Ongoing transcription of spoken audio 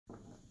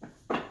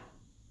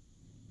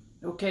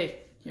Okay,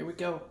 here we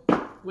go.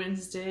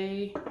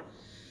 Wednesday.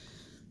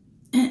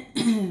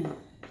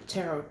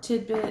 Tarot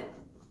Tidbit.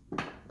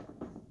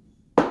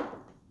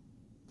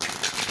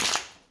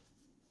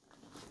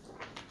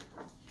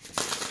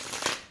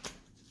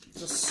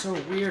 Just so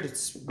weird.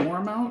 It's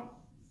warm out.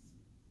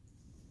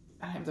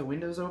 I have the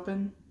windows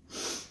open.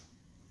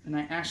 And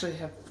I actually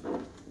have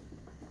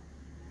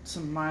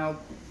some mild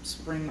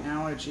spring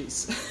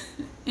allergies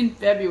in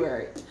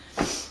February.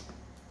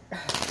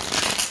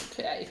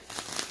 Okay.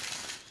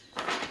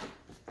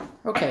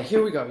 Okay,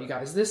 here we go, you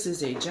guys. This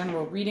is a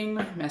general reading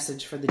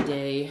message for the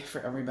day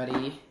for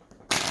everybody.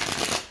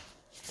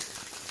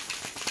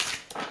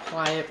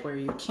 Apply it where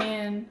you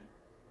can.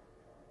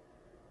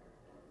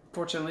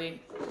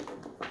 Fortunately,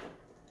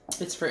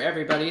 it's for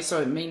everybody,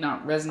 so it may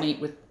not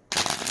resonate with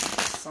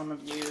some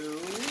of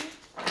you.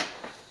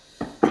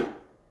 I'm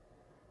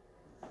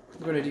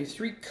going to do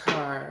 3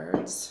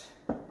 cards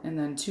and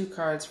then 2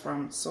 cards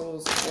from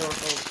Soul's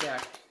Oracle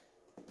deck.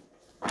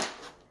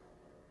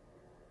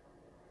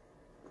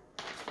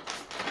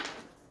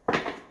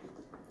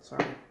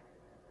 Sorry.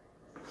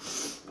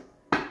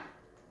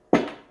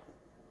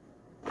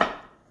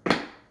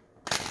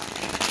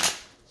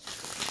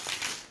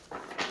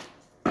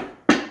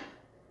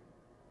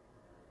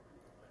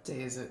 What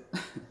day is it?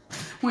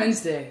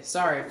 Wednesday.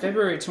 Sorry,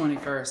 February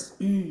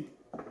 21st.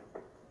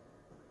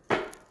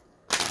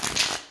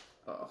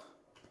 Oh.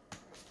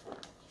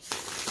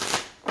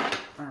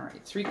 All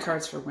right, 3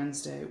 cards for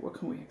Wednesday. What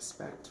can we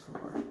expect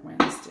for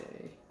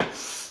Wednesday?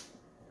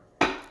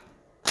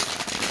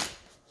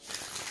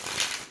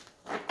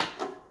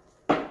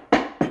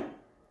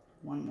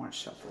 One more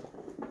shuffle.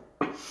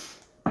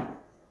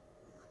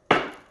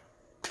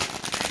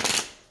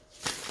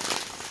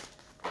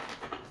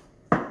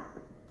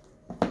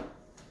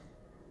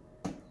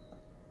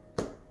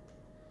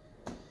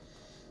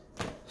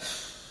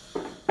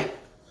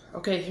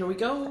 Okay, here we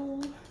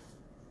go.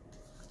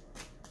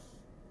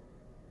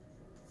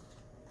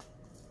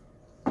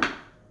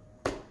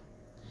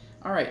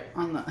 All right,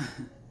 on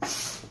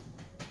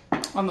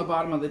the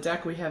bottom of the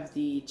deck we have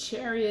the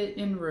Chariot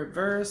in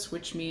reverse,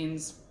 which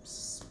means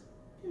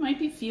you might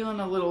be feeling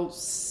a little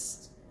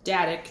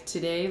static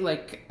today,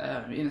 like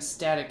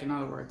in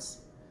other words.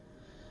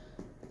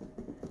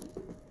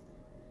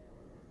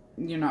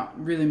 You're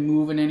not really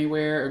moving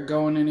anywhere or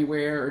going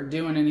anywhere or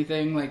doing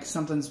anything, like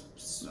something's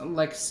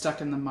like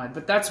stuck in the mud.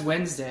 But that's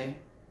Wednesday,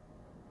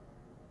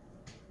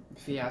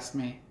 if you ask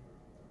me.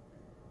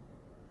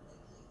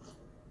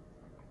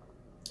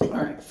 All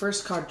right,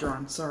 first card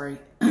drawn, sorry.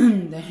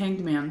 The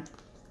Hanged Man.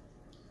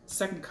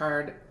 Second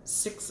card,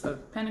 6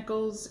 of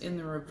Pentacles in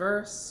the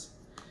reverse.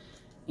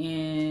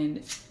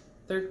 And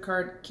third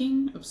card,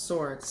 King of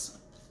Swords.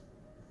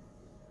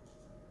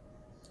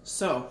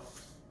 So,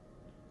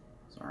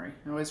 sorry,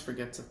 I always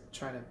forget to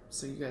try to,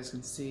 so you guys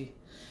can see.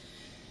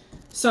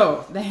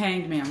 So, the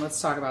Hanged Man,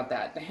 let's talk about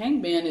that. The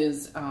Hanged Man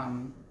is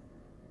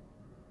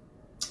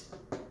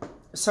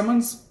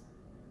sometimes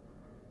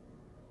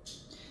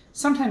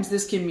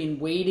this can mean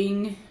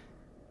waiting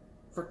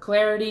for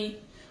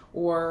clarity,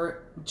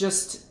 or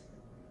just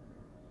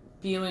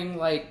feeling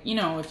like, you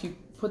know, if you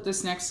put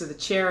this next to the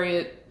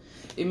Chariot,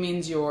 it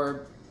means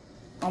you're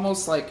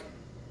almost like,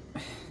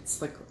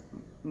 it's like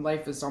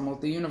life is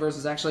almost, the universe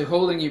is actually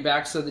holding you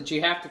back so that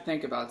you have to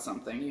think about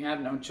something. You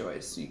have no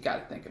choice. You got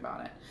to think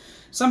about it.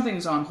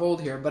 Something's on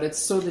hold here, but it's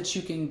so that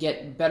you can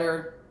get a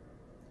better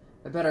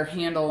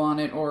handle on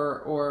it,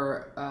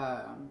 or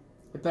a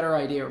better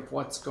idea of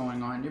what's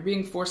going on. You're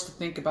being forced to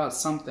think about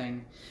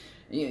something.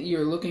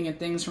 You're looking at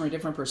things from a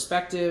different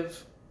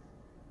perspective,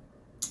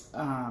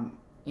 and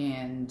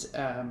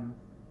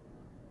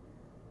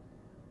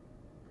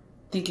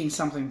thinking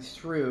something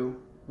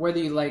through, whether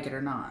you like it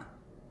or not.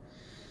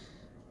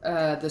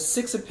 The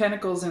 6 of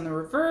Pentacles in the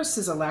reverse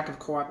is a lack of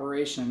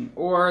cooperation,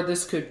 or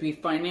this could be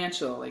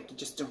financial, like you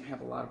just don't have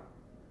a lot of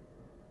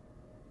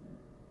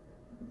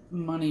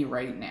money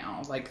right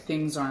now, like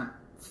things aren't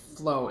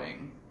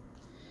flowing.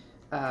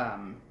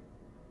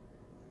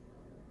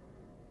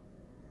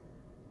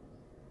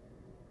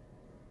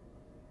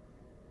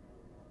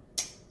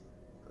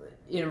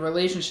 In a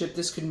relationship,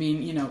 this could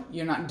mean, you know,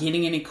 you're not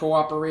getting any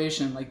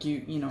cooperation, like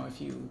you know,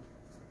 if you,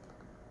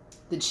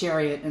 the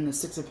Chariot and the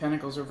 6 of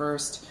Pentacles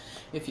reversed,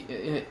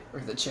 or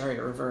the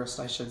Chariot reversed,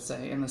 I should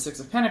say, and the 6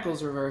 of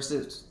Pentacles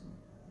reversed,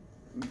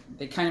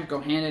 they kind of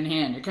go hand in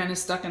hand. You're kind of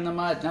stuck in the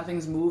mud.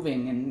 Nothing's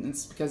moving, and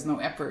it's because no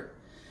effort.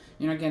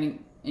 You're not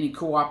getting any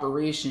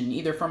cooperation,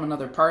 either from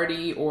another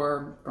party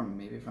or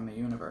maybe from the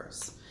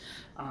universe.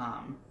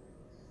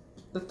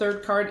 The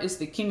third card is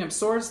the King of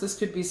Swords. This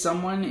could be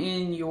someone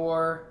in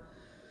your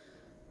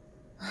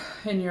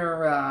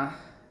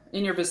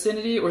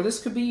vicinity, or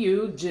this could be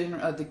you.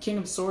 The King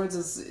of Swords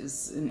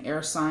is an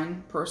air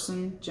sign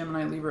person,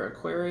 Gemini, Libra,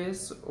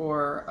 Aquarius,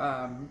 or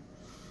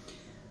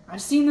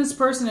I've seen this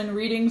person in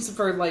readings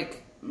for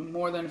like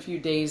more than a few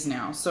days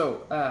now.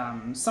 So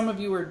some of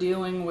you are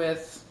dealing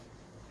with,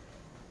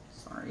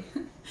 sorry,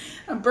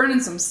 I'm burning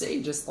some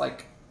sage, just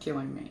like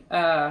killing me.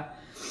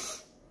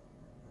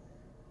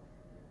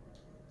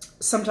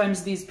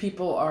 sometimes these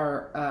people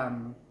are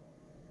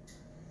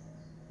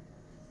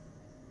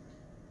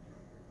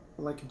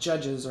like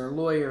judges or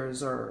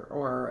lawyers or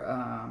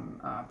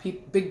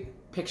big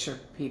picture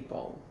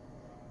people.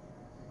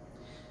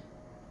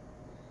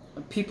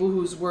 People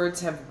whose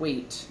words have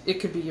weight. It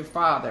could be your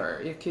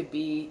father. It could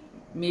be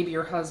maybe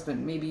your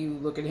husband. Maybe you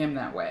look at him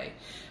that way.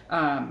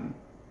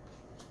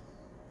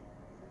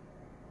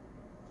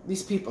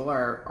 These people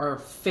are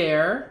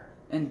fair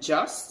and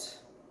just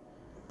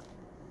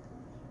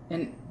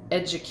and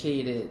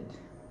educated.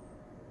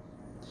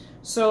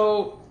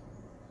 So,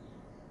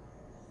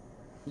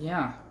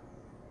 yeah.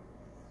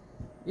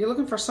 You're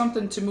looking for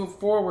something to move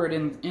forward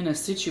in a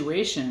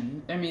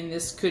situation. I mean,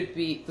 this could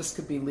be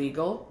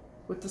legal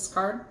with this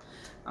card.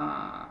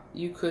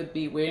 You could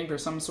be waiting for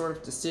some sort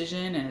of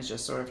decision and it's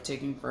just sort of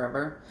taking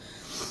forever.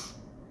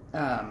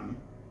 And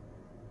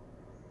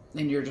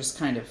you're just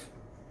kind of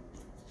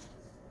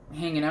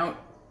hanging out,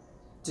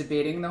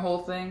 debating the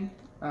whole thing.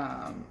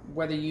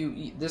 Whether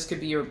this could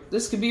be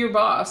your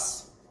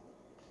boss,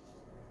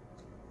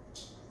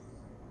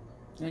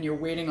 and you're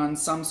waiting on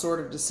some sort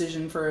of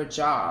decision for a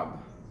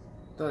job.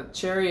 The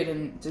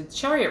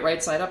Chariot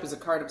right side up is a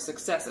card of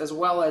success as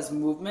well as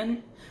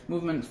movement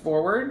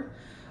forward.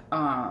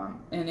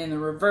 And in the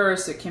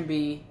reverse, it can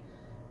be,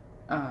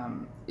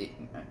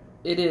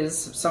 it is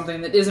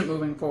something that isn't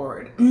moving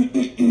forward.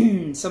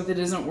 Something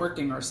isn't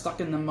working or stuck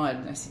in the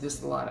mud. I see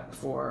this a lot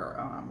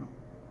for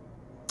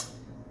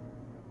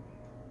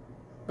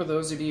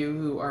those of you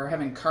who are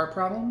having car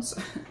problems.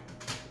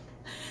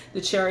 The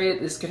Chariot,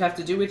 this could have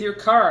to do with your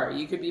car.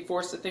 You could be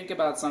forced to think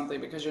about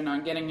something because you're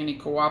not getting any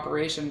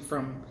cooperation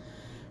from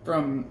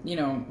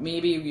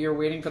maybe you're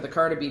waiting for the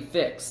car to be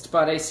fixed.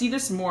 But I see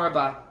this more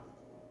of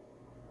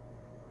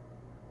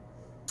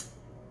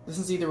this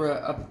is either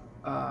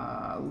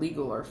a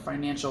legal or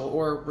financial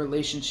or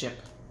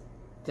relationship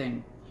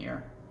thing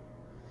here.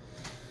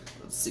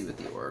 Let's see what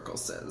the Oracle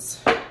says.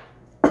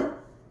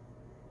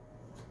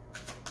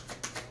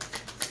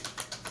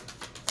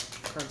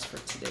 Cards for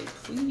today,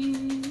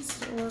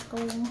 please,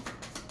 Oracle.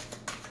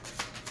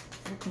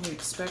 What can we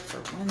expect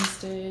for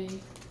Wednesday?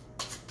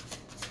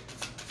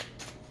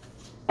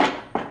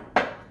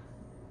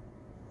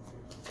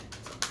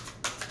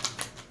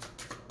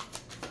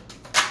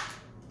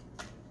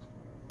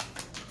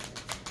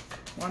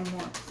 One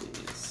more,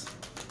 please.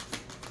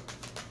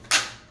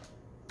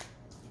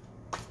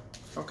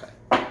 Okay.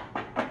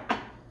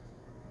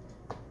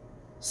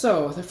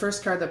 So, the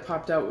first card that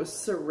popped out was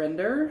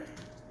Surrender.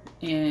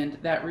 And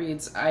that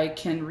reads, I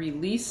can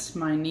release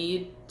my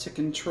need to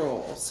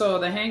control. So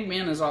the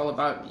Hangman is all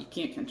about you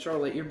can't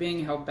control it. You're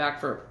being held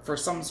back for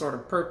some sort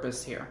of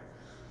purpose here.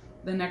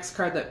 The next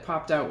card that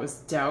popped out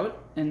was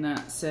Doubt, and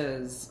that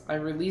says, I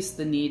release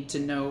the need to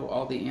know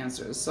all the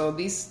answers. So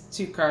these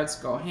two cards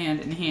go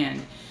hand in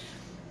hand.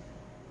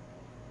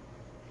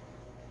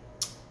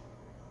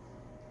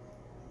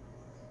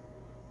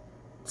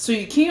 So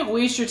you can't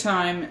waste your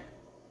time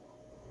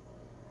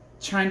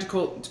trying to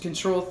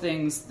control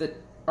things that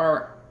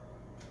are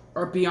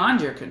beyond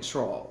your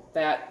control.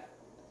 That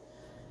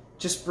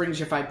just brings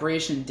your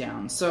vibration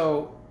down.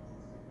 So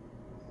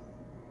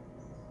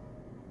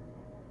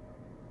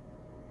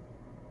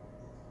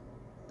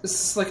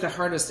this is like the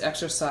hardest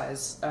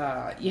exercise.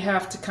 You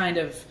have to kind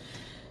of,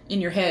 in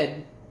your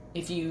head,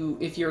 if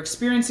you're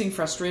experiencing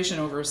frustration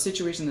over a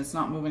situation that's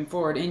not moving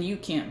forward and you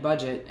can't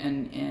budget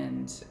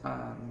and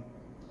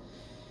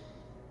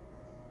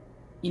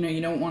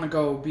you don't want to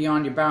go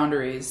beyond your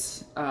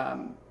boundaries,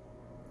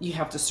 you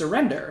have to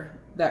surrender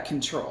that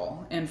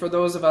control. And for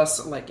those of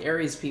us like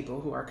Aries people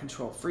who are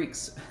control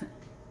freaks,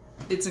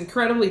 it's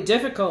incredibly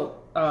difficult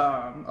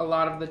a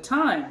lot of the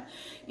time.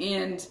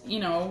 And,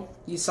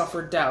 you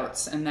suffer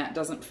doubts and that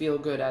doesn't feel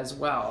good as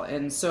well.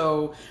 And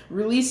so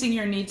releasing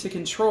your need to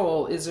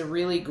control is a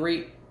really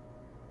great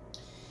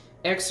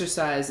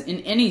exercise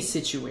in any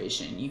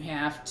situation. You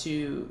have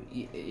to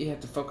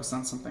focus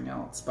on something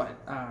else. But,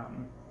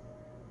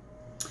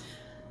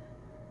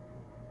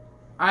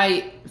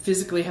 I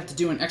physically have to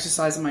do an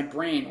exercise in my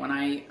brain when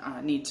I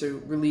need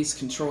to release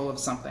control of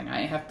something.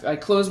 I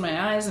close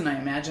my eyes and I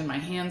imagine my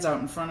hands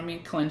out in front of me,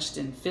 clenched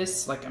in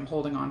fists, like I'm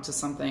holding on to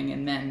something,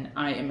 and then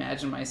I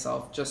imagine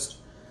myself just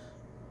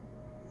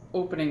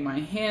opening my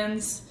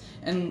hands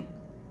and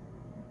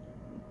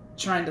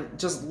trying to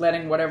just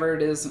letting whatever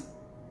it is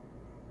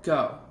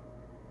go.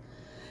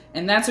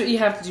 And that's what you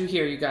have to do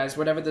here, you guys.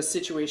 Whatever the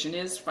situation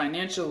is,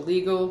 financial,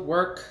 legal,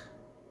 work,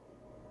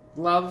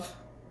 love,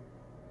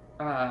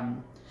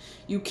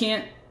 you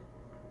can't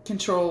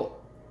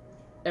control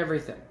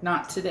everything.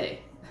 Not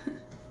today.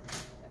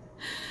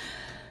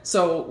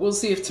 So we'll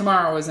see if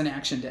tomorrow is an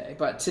action day.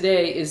 But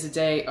today is a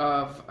day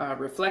of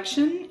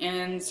reflection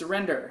and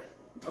surrender.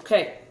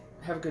 Okay,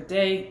 have a good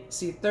day.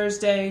 See you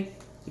Thursday.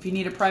 If you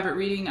need a private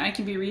reading, I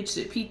can be reached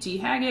at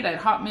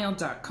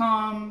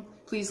pthaggett@hotmail.com.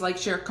 Please like,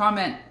 share,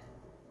 comment.